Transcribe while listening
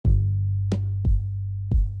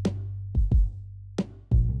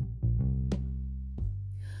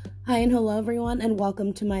Hi and hello everyone and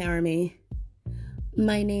welcome to my army.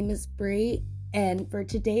 My name is Bree and for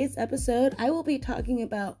today's episode I will be talking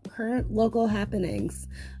about current local happenings.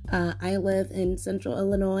 I live in central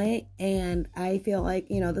Illinois and I feel like,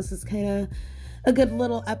 this is kind of a good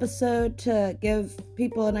little episode to give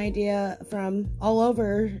people an idea from all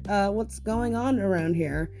over what's going on around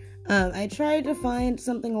here. I tried to find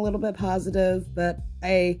something a little bit positive, but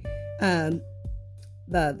um,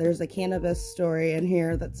 there's a cannabis story in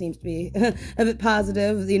here that seems to be a bit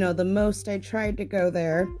positive. The most I tried to go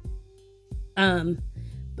there. Um,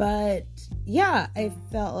 but yeah, I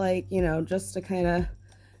felt like, just to kind of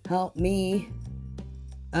help me,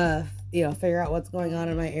 figure out what's going on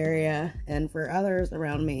in my area and for others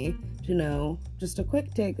around me to know just a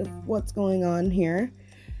quick take of what's going on here.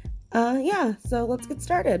 So let's get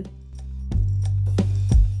started.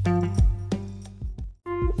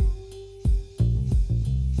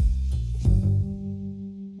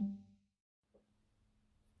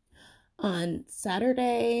 On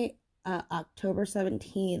Saturday, October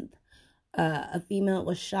 17th, a female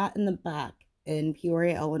was shot in the back in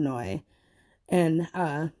Peoria, Illinois. And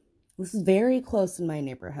this is very close in my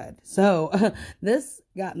neighborhood. So this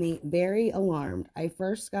got me very alarmed. I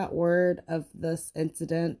first got word of this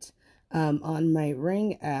incident on my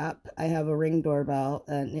Ring app. I have a Ring doorbell,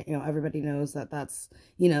 and everybody knows that that's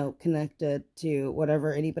connected to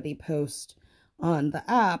whatever anybody posts on the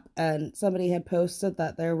app. And somebody had posted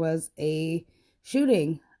that there was a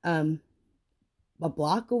shooting a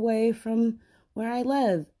block away from where I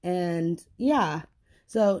live, and yeah.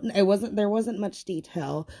 So there wasn't much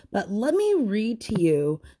detail, but let me read to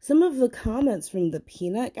you some of the comments from the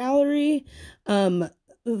peanut gallery.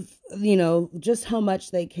 Just how much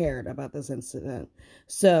they cared about this incident.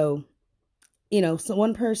 So, so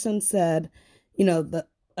one person said, the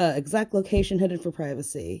exact location hidden for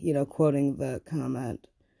privacy, quoting the comment.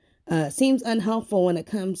 Seems unhelpful when it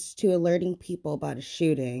comes to alerting people about a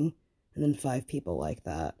shooting. And then 5 people like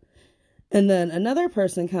that. And then another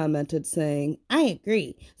person commented saying, I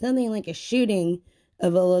agree. Something like a shooting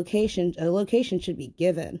of a location should be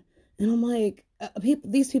given. And I'm like,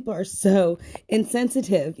 these people are so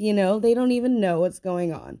insensitive, they don't even know what's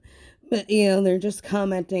going on. But, they're just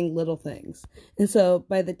commenting little things. And so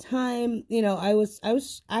by the time, I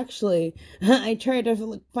was actually, I tried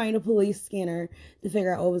to find a police scanner to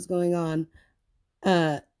figure out what was going on.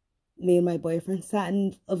 Me and my boyfriend sat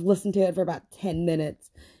and listened to it for about 10 minutes.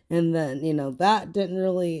 And then, that didn't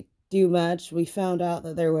really do much. We found out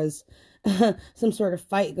that there was some sort of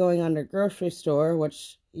fight going on at a grocery store,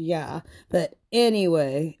 which, yeah. But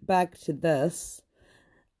anyway, back to this.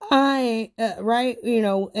 In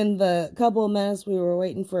the couple of minutes we were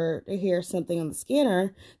waiting to hear something on the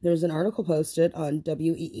scanner, there was an article posted on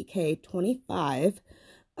WEEK 25,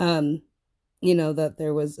 that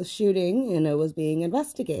there was a shooting and it was being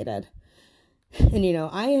investigated. And,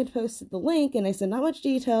 I had posted the link and I said, not much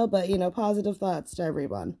detail, but, positive thoughts to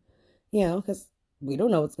everyone, because we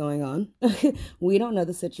don't know what's going on. We don't know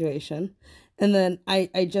the situation. And then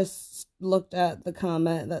I just looked at the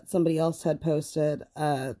comment that somebody else had posted.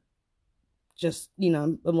 I'm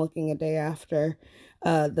looking a day after.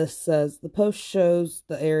 This says, the post shows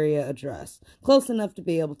the area address, close enough to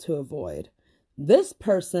be able to avoid. This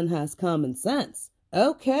person has common sense.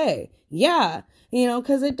 Okay, yeah,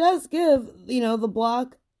 because it does give, the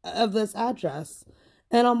block of this address.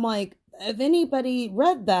 And I'm like, if anybody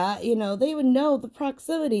read that, they would know the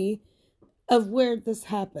proximity of where this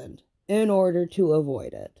happened in order to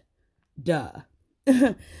avoid it. Duh.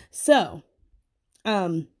 So,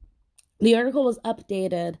 the article was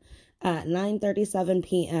updated at 9:37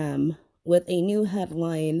 p.m. with a new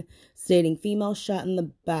headline stating female shot in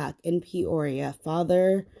the back in Peoria.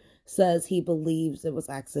 Father says he believes it was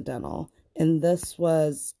accidental. And this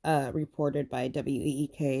was reported by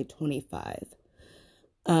WEEK 25.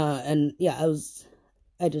 I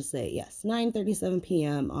just say yes, 9:37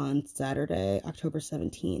 p.m. on Saturday, October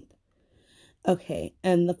 17th. Okay,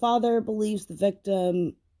 and the father believes the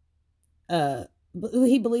victim,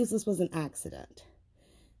 he believes this was an accident.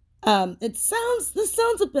 This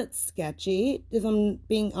sounds a bit sketchy, if I'm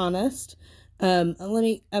being honest.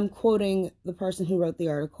 I'm quoting the person who wrote the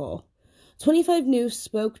article. 25 News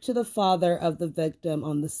spoke to the father of the victim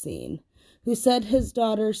on the scene, who said his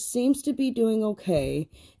daughter seems to be doing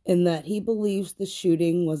okay and that he believes the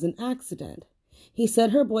shooting was an accident. He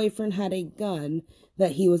said her boyfriend had a gun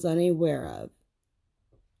that he was unaware of.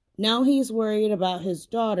 Now he's worried about his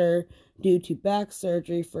daughter due to back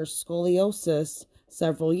surgery for scoliosis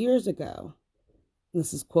several years ago.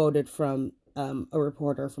 This is quoted from a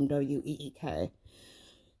reporter from WEEK.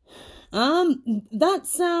 That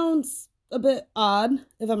sounds a bit odd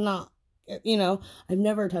if I'm not, I've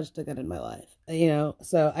never touched a gun in my life,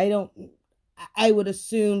 so I would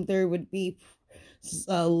assume there would be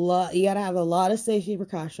a lot, you gotta have a lot of safety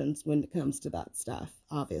precautions when it comes to that stuff,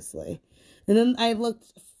 obviously. And then I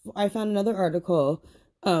found another article,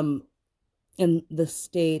 in the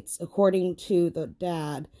States, according to the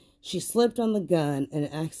dad, she slipped on the gun and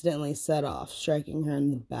accidentally set off, striking her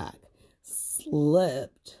in the back.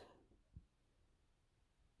 Slipped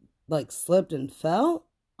and fell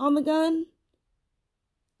on the gun,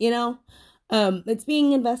 it's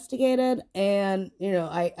being investigated, and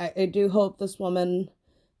I do hope this woman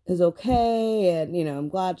is okay, and I'm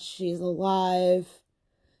glad she's alive.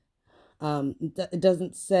 It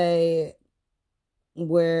doesn't say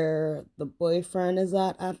where the boyfriend is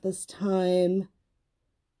at this time,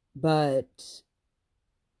 but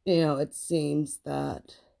it seems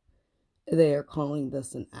that they are calling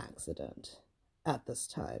this an accident at this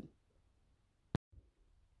time.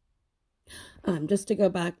 Just to go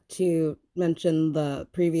back to mention the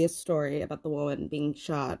previous story about the woman being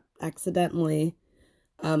shot accidentally,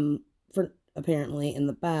 for apparently in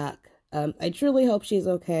the back. I truly hope she's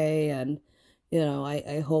okay, and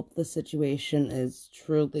I hope the situation is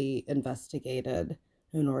truly investigated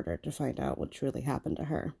in order to find out what truly happened to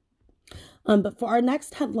her. But for our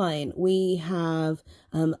next headline, we have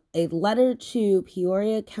a letter to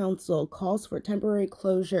Peoria Council calls for temporary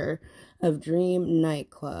closure of Dream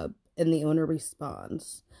nightclub, and the owner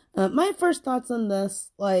responds. My first thoughts on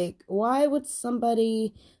this, why would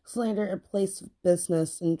somebody slander a place of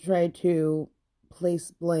business and try to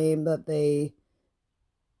place blame that they...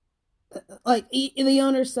 the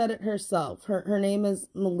owner said it herself. Her name is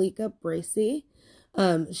Malika Bracey.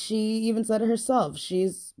 She even said it herself.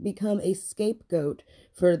 She's become a scapegoat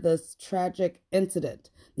for this tragic incident.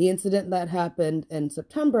 The incident that happened in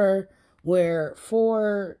September, where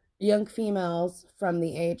 4 young females from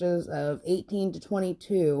the ages of 18 to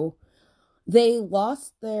 22, they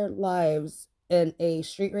lost their lives in a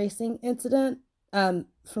street racing incident. From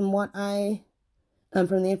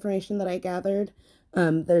the information that I gathered,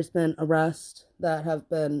 there's been arrests that have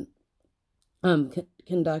been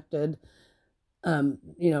conducted,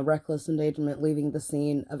 reckless endangerment, leaving the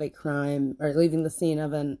scene of a crime, or leaving the scene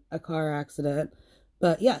of a car accident.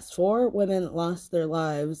 But yes, 4 women lost their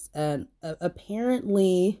lives, and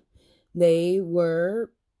apparently they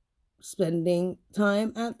were spending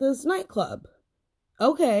time at this nightclub.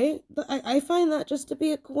 Okay, I find that just to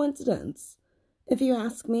be a coincidence, if you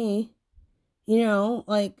ask me.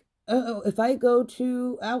 If I go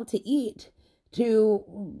out to eat to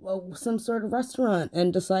some sort of restaurant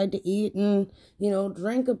and decide to eat and,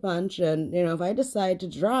 drink a bunch, and, if I decide to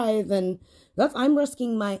drive, and I'm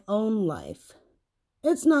risking my own life.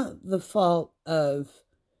 It's not the fault of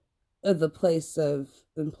the place of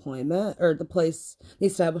employment, or the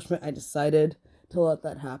establishment I decided to let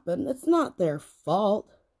that happen. It's not their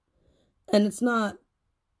fault. And it's not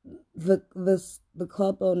the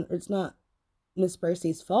club owner, it's not Miss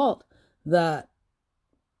Bracey's fault that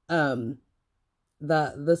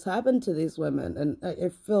this happened to these women. And I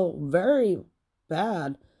feel very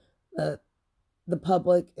bad that the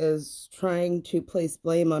public is trying to place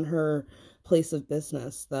blame on her place of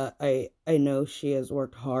business that I know she has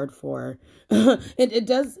worked hard for. It's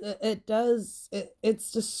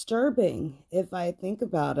disturbing if I think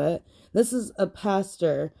about it. This is a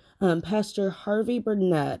pastor, Pastor Harvey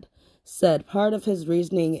Burnett, said part of his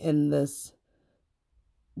reasoning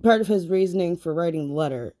for writing the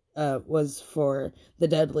letter was for the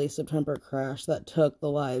deadly September crash that took the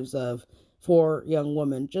lives of 4 young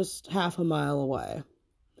women just half a mile away.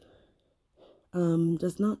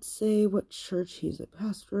 Does not say what church he's a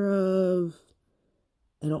pastor of.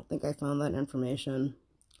 I don't think I found that information.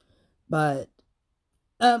 But,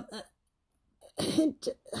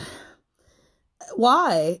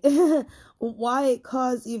 why? Why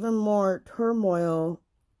cause even more turmoil,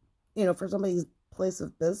 for somebody's place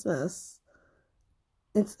of business?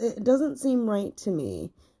 It doesn't seem right to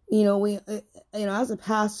me. As a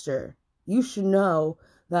pastor, you should know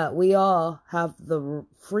that we all have the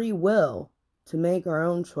free will to make our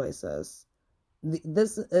own choices.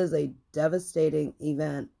 This is a devastating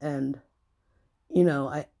event, and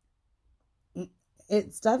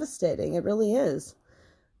it's devastating. It really is.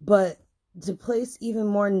 But to place even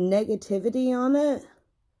more negativity on it,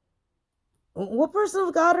 what person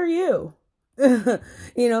of God are you?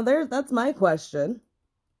 That's my question.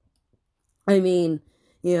 I mean,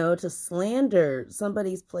 to slander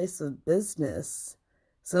somebody's place of business,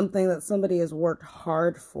 something that somebody has worked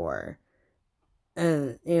hard for,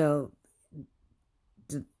 and,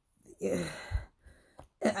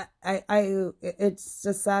 it's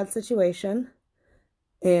a sad situation.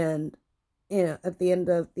 And, at the end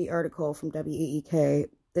of the article from WEEK,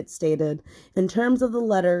 it stated, in terms of the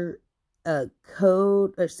letter,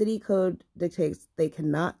 code or city code dictates they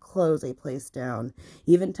cannot close a place down,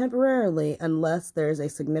 even temporarily, unless there is a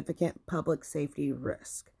significant public safety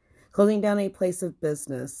risk. Closing down a place of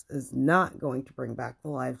business is not going to bring back the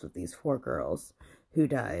lives of these 4 girls who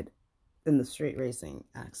died in the street racing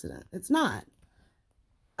accident. It's not.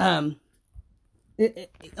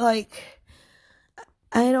 Like,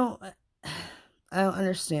 I don't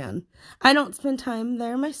understand. I don't spend time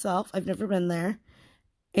there myself. I've never been there.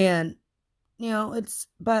 And, it's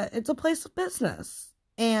a place of business.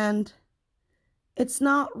 And it's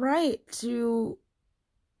not right to,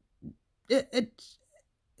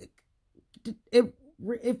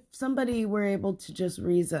 if somebody were able to just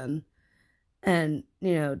reason and,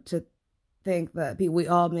 to think that we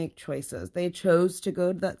all make choices. They chose to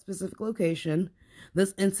go to that specific location.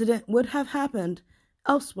 This incident would have happened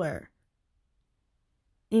elsewhere.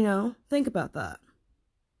 Think about that.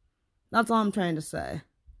 That's all I'm trying to say.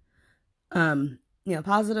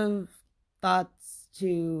 Positive thoughts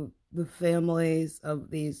to the families of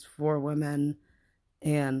these 4 women,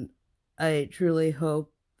 and I truly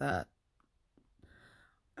hope that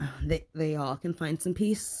they all can find some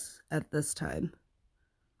peace at this time.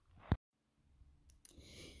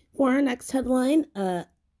 For our next headline,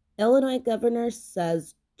 Illinois governor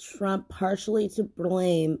says Trump partially to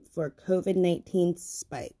blame for COVID-19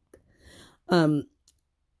 spike.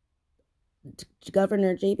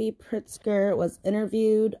 Governor J.B. Pritzker was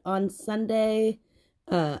interviewed on Sunday,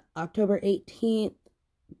 October 18th,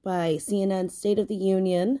 by CNN's State of the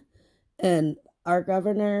Union, and our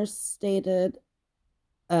governor stated,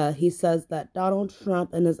 he says that Donald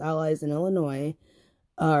Trump and his allies in Illinois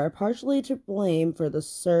are partially to blame for the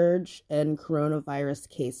surge in coronavirus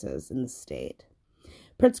cases in the state.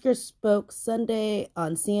 Pritzker spoke Sunday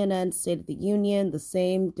on CNN's State of the Union, the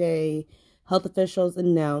same day health officials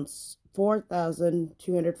announced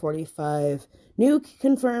 4,245 new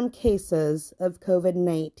confirmed cases of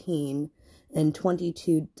COVID-19 and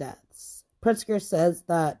 22 deaths. Pritzker says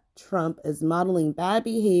that Trump is modeling bad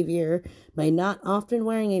behavior by not often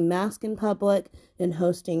wearing a mask in public and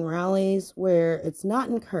hosting rallies where it's not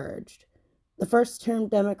encouraged. The first-term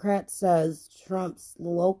Democrat says Trump's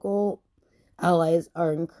local allies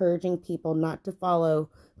are encouraging people not to follow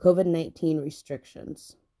COVID-19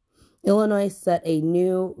 restrictions. Illinois set a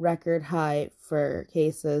new record high for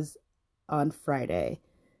cases on Friday.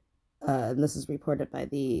 And this is reported by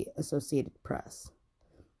the Associated Press.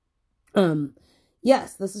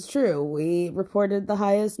 Yes, this is true. We reported our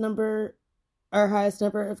highest number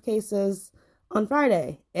of cases on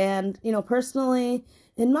Friday. And, personally,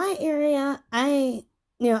 in my area, I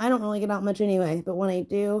don't really get out much anyway. But when I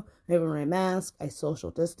do, I wear my mask. I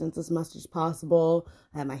social distance as much as possible.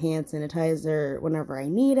 I have my hand sanitizer whenever I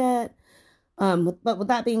need it. But with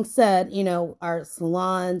that being said, our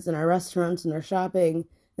salons and our restaurants and our shopping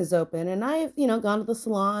is open. And I've, gone to the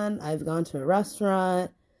salon. I've gone to a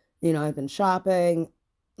restaurant. I've been shopping.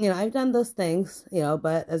 I've done those things,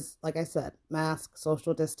 but like I said, mask,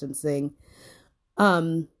 social distancing.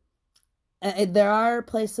 There are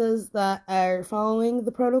places that are following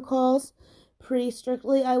the protocols pretty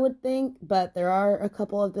strictly, I would think, but there are a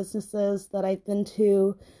couple of businesses that I've been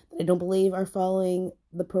to that I don't believe are following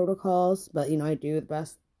the protocols, but, I do the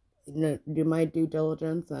best, do my due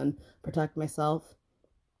diligence and protect myself.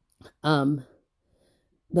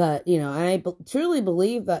 But, I truly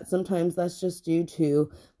believe that sometimes that's just due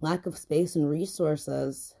to lack of space and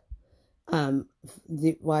resources,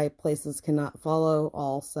 why places cannot follow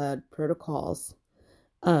all said protocols.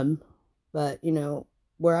 But,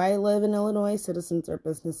 where I live in Illinois, citizens or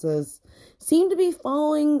businesses seem to be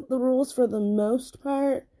following the rules for the most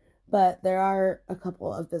part, but there are a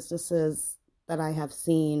couple of businesses that I have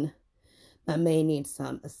seen that may need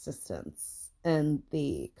some assistance and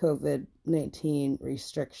the COVID-19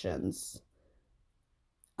 restrictions.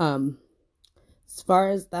 As far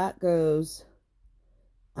as that goes,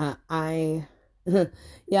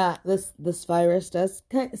 this virus does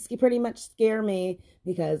pretty much scare me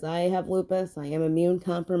because I have lupus, I am immune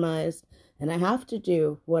compromised, and I have to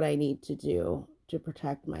do what I need to do to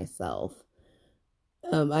protect myself.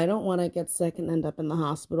 I don't want to get sick and end up in the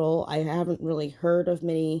hospital. I haven't really heard of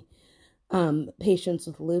many patients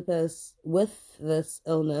with lupus with this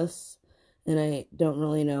illness, and I don't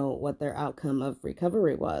really know what their outcome of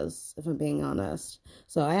recovery was, if I'm being honest.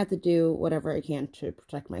 So I have to do whatever I can to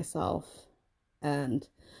protect myself. And,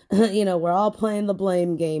 we're all playing the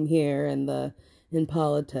blame game here in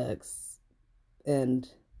politics. And,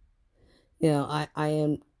 I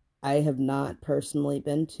have not personally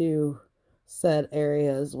been to said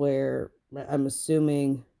areas where I'm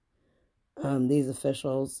assuming these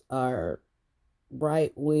officials are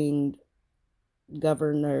right winged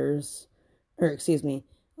governors, or excuse me,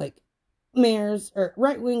 like mayors or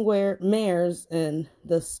right wing mayors in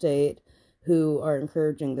the state who are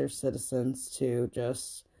encouraging their citizens to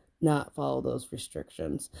just not follow those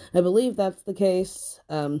restrictions. I believe that's the case.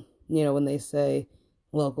 When they say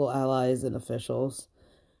local allies and officials,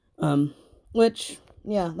 which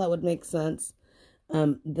yeah, that would make sense.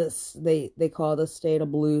 This they call the state a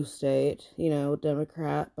blue state,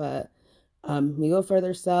 Democrat, but you go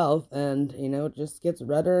further south and it just gets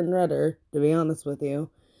redder and redder, to be honest with you.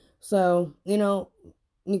 So you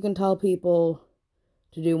can tell people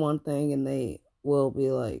to do one thing and they will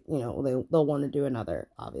be like, they'll want to do another,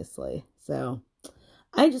 obviously. So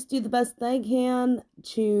I just do the best I can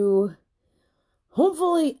to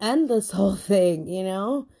hopefully end this whole thing,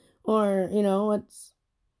 or it's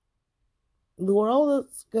the world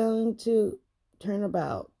that's going to turn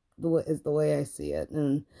about is the way I see it,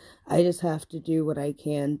 and I just have to do what I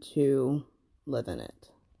can to live in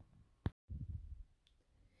it.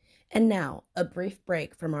 And now, a brief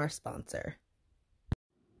break from our sponsor.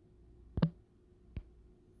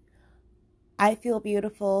 I feel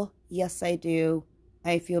beautiful. Yes, I do.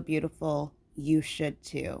 I feel beautiful. You should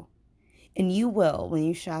too. And you will when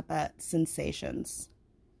you shop at Sensations.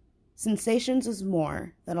 Sensations is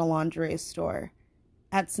more than a lingerie store.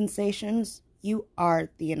 At Sensations, you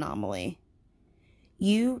are the anomaly.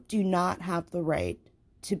 You do not have the right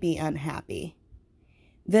to be unhappy.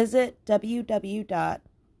 Visit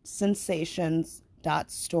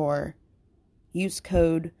www.sensations.store. Use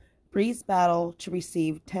code BreezeBattle to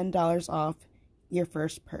receive $10 off your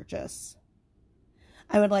first purchase.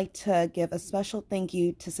 I would like to give a special thank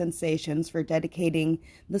you to Sensations for dedicating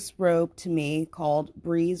this robe to me called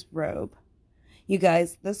Breeze Robe. You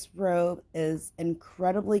guys, this robe is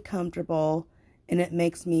incredibly comfortable and it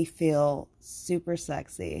makes me feel super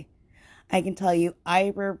sexy. I can tell you,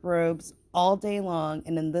 I wear robes all day long,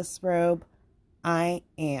 and in this robe, I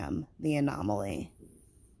am the anomaly.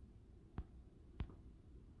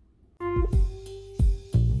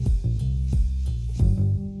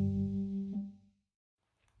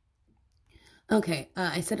 Okay,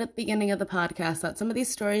 I said at the beginning of the podcast that some of these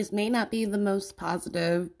stories may not be the most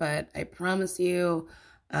positive, but I promise you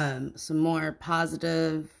some more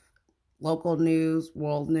positive local news,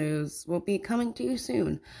 world news will be coming to you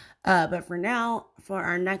soon. But for now, for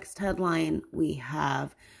our next headline, we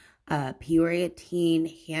have Peoria teen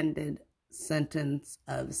handed sentence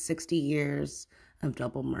of 60 years of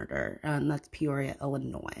double murder. That's Peoria,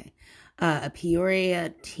 Illinois. A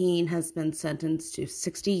Peoria teen has been sentenced to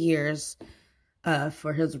 60 years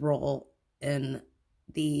for his role in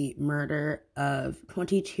the murder of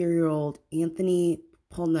 22-year-old Anthony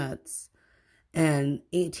Polnutz and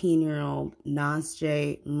 18-year-old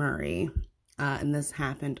Nasjay Murray. And this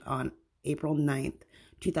happened on April 9th,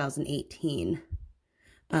 2018.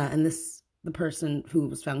 And the person who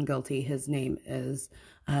was found guilty, his name is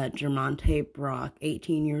Jermonte Brock,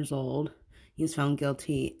 18 years old. He was found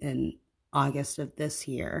guilty in August of this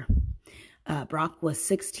year. Brock was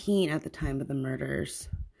 16 at the time of the murders,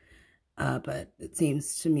 but it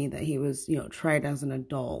seems to me that he was, tried as an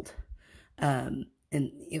adult, and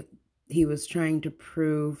he was trying to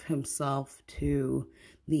prove himself to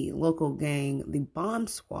the local gang, the Bomb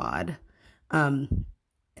Squad, and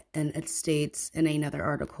it states in another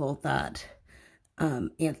article that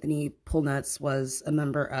Anthony Polnutz was a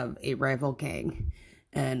member of a rival gang,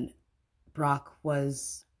 and Brock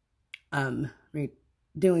was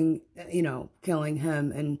killing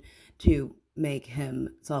him and to make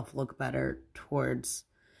himself look better towards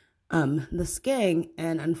this gang.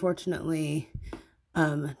 And unfortunately,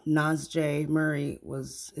 Nasjay Murray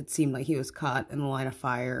it seemed like he was caught in the line of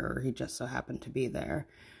fire, or he just so happened to be there,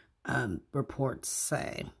 reports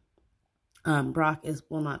say. Brock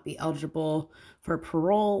will not be eligible for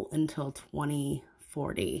parole until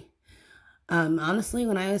 2040. Honestly,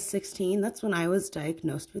 when I was 16, that's when I was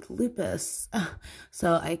diagnosed with lupus.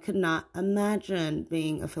 So I could not imagine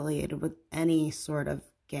being affiliated with any sort of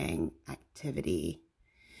gang activity.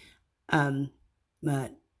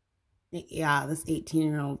 But yeah, this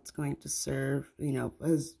 18-year-old is going to serve,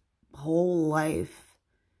 his whole life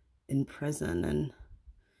in prison, and,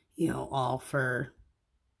 all for,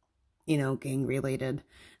 gang-related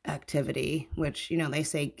activity, which, they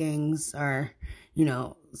say gangs are,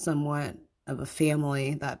 somewhat of a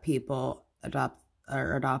family that people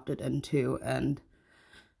are adopted into, and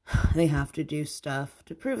they have to do stuff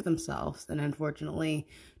to prove themselves. And unfortunately,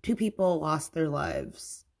 2 people lost their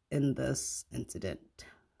lives in this incident.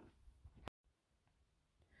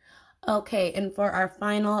 Okay, and for our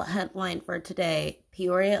final headline for today,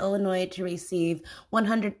 Peoria, Illinois to receive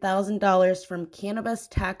 $100,000 from cannabis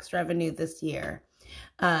tax revenue this year.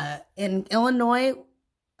 In Illinois,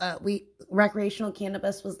 recreational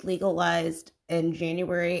cannabis was legalized in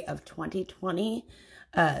January of 2020.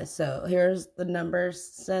 So here's the numbers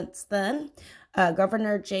since then.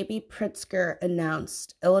 Governor J.B. Pritzker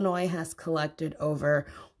announced Illinois has collected over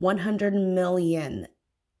 $100 million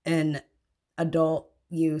in adult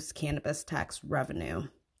use cannabis tax revenue.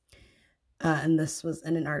 And this was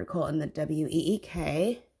in an article in the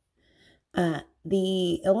WEEK.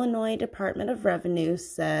 The Illinois Department of Revenue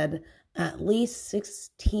said at least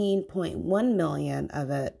 $16.1 million of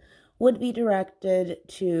it would be directed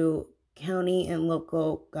to county and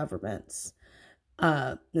local governments.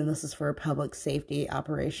 And this is for public safety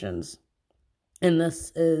operations. And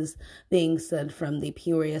this is being said from the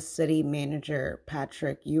Peoria City Manager,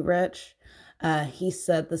 Patrick Urich. He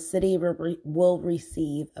said the city will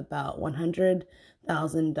receive about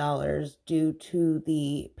 $100,000 due to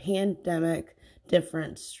the pandemic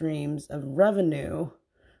different streams of revenue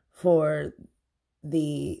for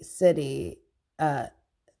the city.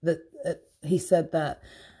 He said that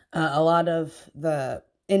a lot of the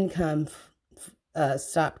income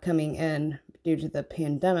stopped coming in due to the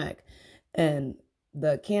pandemic, and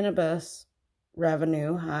the cannabis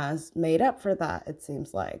revenue has made up for that, it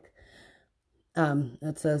seems like.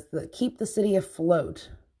 It says that keep the city afloat,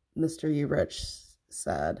 Mr. Urich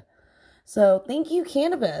said. So thank you,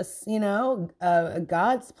 cannabis,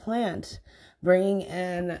 God's plant bringing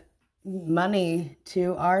in money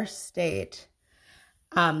to our state.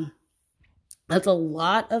 That's a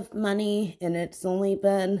lot of money, and it's only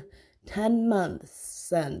been 10 months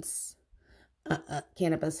since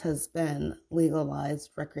cannabis has been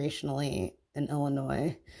legalized recreationally in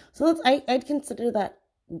Illinois. So I'd consider that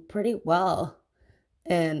pretty well.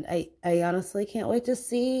 And I honestly can't wait to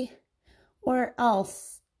see where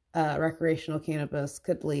else recreational cannabis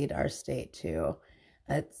could lead our state to.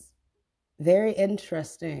 It's very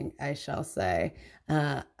interesting, I shall say.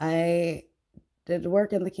 I did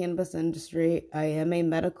work in the cannabis industry. I am a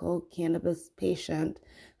medical cannabis patient,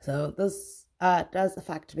 so this does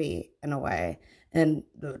affect me in a way. And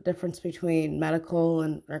the difference between medical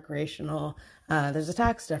and recreational, there's a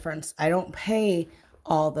tax difference. I don't pay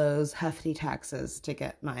all those hefty taxes to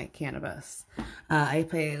get my cannabis. I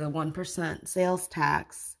pay the 1% sales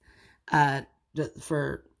tax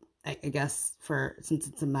for, I guess, since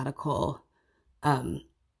it's a medical,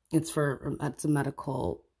 it's a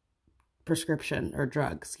medical prescription or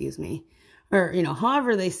drug, excuse me. Or,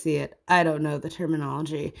 however they see it. I don't know the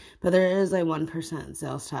terminology, but there is a 1%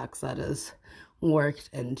 sales tax that is worked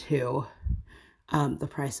into the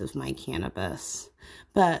price of my cannabis.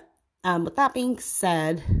 But with that being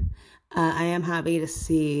said, I am happy to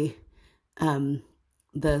see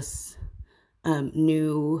this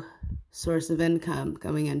new source of income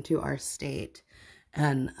coming into our state.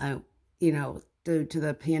 And, due to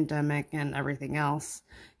the pandemic and everything else,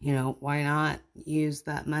 why not use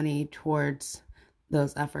that money towards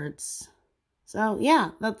those efforts? So yeah,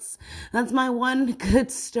 that's my one good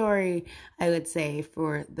story, I would say,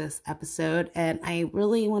 for this episode. And I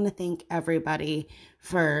really want to thank everybody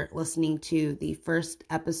for listening to the first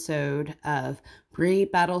episode of Bree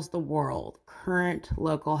Battles the World, current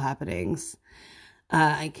local happenings.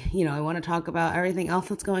 I want to talk about everything else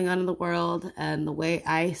that's going on in the world and the way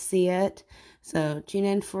I see it. So tune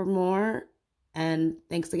in for more, and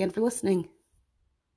thanks again for listening.